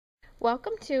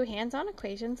Welcome to Hands-On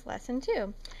Equations Lesson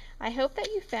 2. I hope that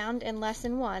you found in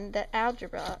Lesson 1 that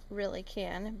algebra really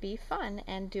can be fun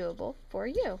and doable for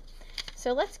you.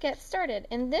 So let's get started.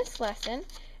 In this lesson,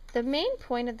 the main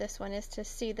point of this one is to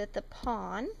see that the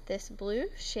pawn, this blue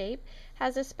shape,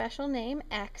 has a special name,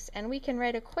 x, and we can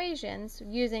write equations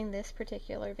using this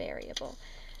particular variable.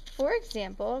 For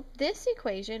example, this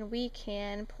equation we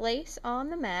can place on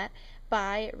the mat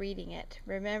by reading it,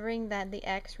 remembering that the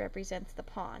x represents the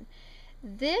pawn.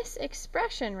 This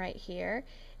expression right here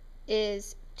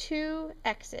is two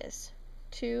x's,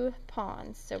 two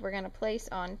pawns. So we're going to place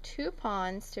on two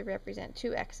pawns to represent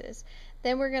two x's.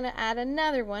 Then we're going to add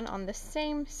another one on the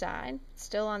same side,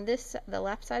 still on this, the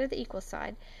left side of the equal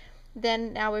side.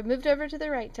 Then now we've moved over to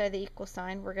the right side of the equal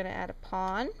sign. We're going to add a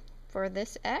pawn for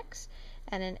this x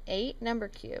and an 8 number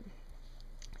cube.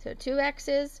 So two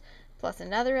x's plus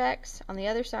another x. On the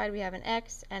other side we have an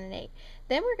x and an 8.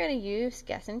 Then we're going to use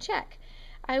guess and check.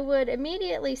 I would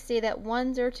immediately see that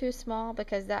 1s are too small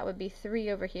because that would be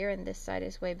 3 over here and this side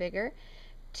is way bigger.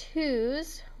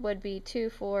 2s would be 2,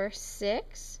 4,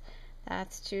 6.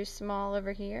 That's too small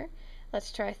over here.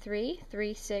 Let's try 3.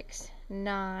 3, 6,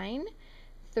 9.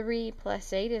 3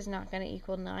 plus 8 is not going to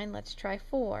equal 9. Let's try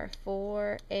 4.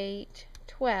 4, 8,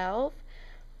 12.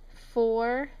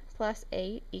 4 plus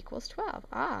 8 equals 12.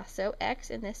 So x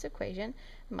in this equation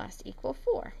must equal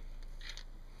 4.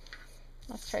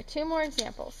 Let's try two more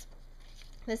examples.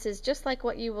 This is just like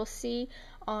what you will see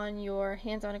on your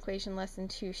Hands-On Equation Lesson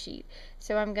 2 sheet.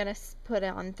 So I'm going to put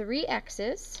on 3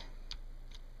 x's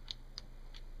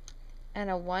and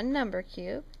a 1 number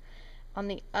cube. On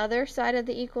the other side of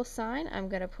the equal sign, I'm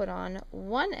going to put on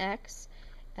 1x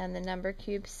and the number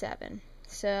cube 7.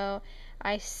 So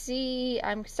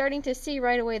I'm starting to see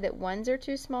right away that 1s are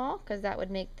too small because that would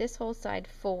make this whole side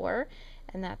 4,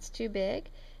 and that's too big.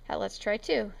 Let's try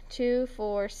 2. 2,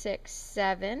 4, 6,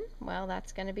 7. Well,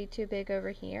 that's going to be too big over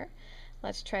here.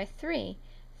 Let's try 3.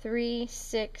 3,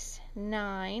 6,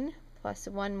 9, plus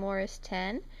 1 more is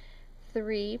 10.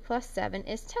 3 plus 7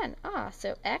 is 10.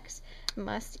 So x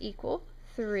must equal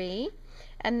 3.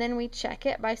 And then we check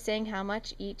it by saying how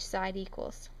much each side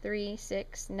equals. 3,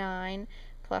 6, 9,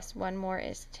 plus 1 more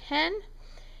is 10.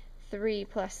 3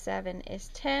 plus 7 is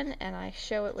 10, and I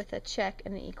show it with a check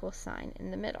and the equal sign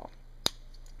in the middle.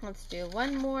 Let's do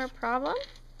one more problem.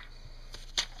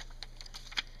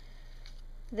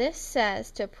 This says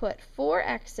to put 4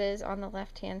 x's on the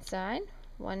left-hand side.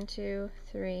 1, 2,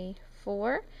 3,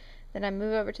 4. Then I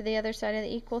move over to the other side of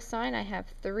the equal sign. I have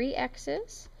 3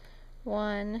 x's.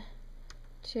 1,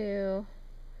 2,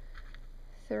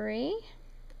 3.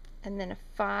 And then a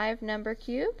 5 number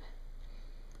cube.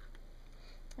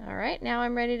 Alright, now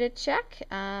I'm ready to check.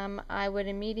 I would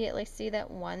immediately see that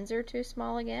 1s are too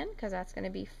small again because that's going to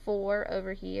be 4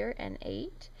 over here and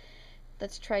 8.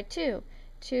 Let's try 2.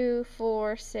 2,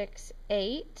 4, 6,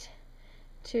 8.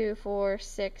 2, 4,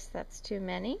 6, that's too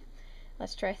many.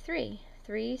 Let's try 3.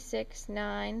 3, 6,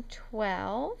 9,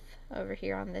 12 over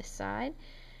here on this side.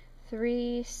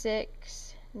 3,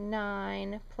 6,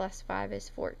 9 plus 5 is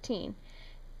 14.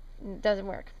 Doesn't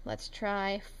work. Let's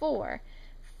try 4.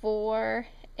 4,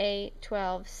 8,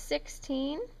 12,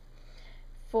 16.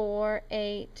 4,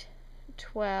 8,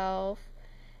 12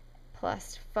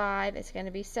 plus 5 is going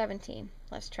to be 17.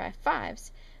 Let's try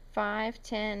 5s. 5,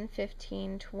 10,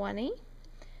 15, 20.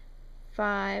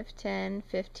 5, 10,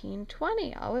 15,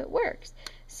 20. Oh, it works.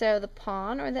 So the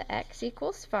pawn or the x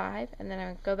equals 5, and then I'm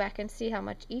going to go back and see how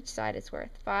much each side is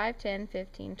worth. 5, 10,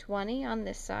 15, 20 on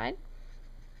this side.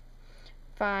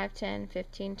 5, 10,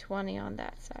 15, 20 on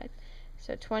that side.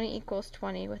 So 20 equals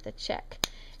 20 with a check.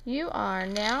 You are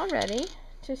now ready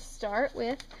to start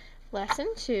with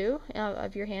Lesson 2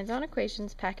 of your Hands-On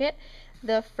Equations packet.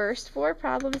 The first 4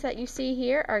 problems that you see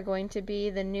here are going to be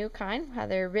the new kind, how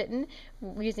they're written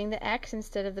using the x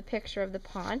instead of the picture of the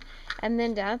pawn. And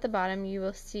then down at the bottom you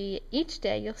will see, each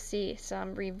day you'll see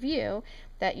some review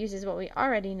that uses what we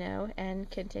already know and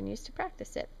continues to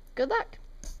practice it. Good luck!